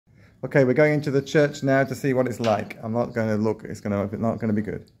Okay, we're going into the church now to see what it's like. I'm not going to look, it's not going to be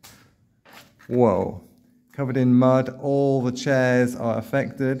good. Whoa. Covered in mud, all the chairs are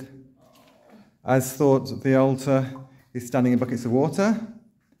affected. As thought, the altar is standing in buckets of water.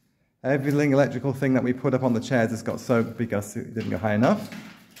 Everything electrical thing that we put up on the chairs has got soaked because it didn't go high enough.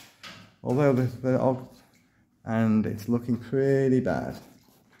 Although and it's looking pretty bad.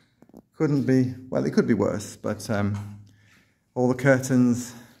 Couldn't be, well, it could be worse, but all the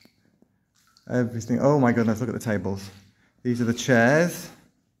curtains, everything. Oh my goodness, look at the tables. These are the chairs.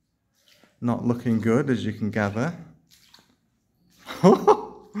 Not looking good, as you can gather.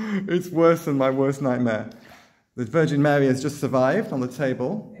 It's worse than my worst nightmare. The Virgin Mary has just survived on the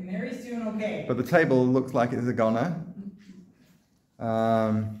table. And Mary's doing okay. But the table looks like it's a goner.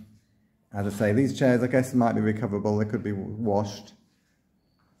 As I say, these chairs, I guess, might be recoverable. They could be washed.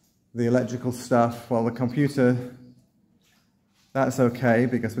 The electrical stuff, well, the computer, that's okay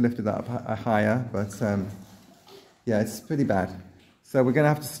because we lifted that up higher. But yeah, it's pretty bad. So we're going to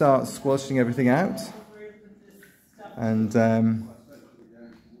have to start squashing everything out. And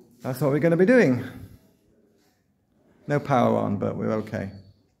that's what we're going to be doing. No power on, but we're okay.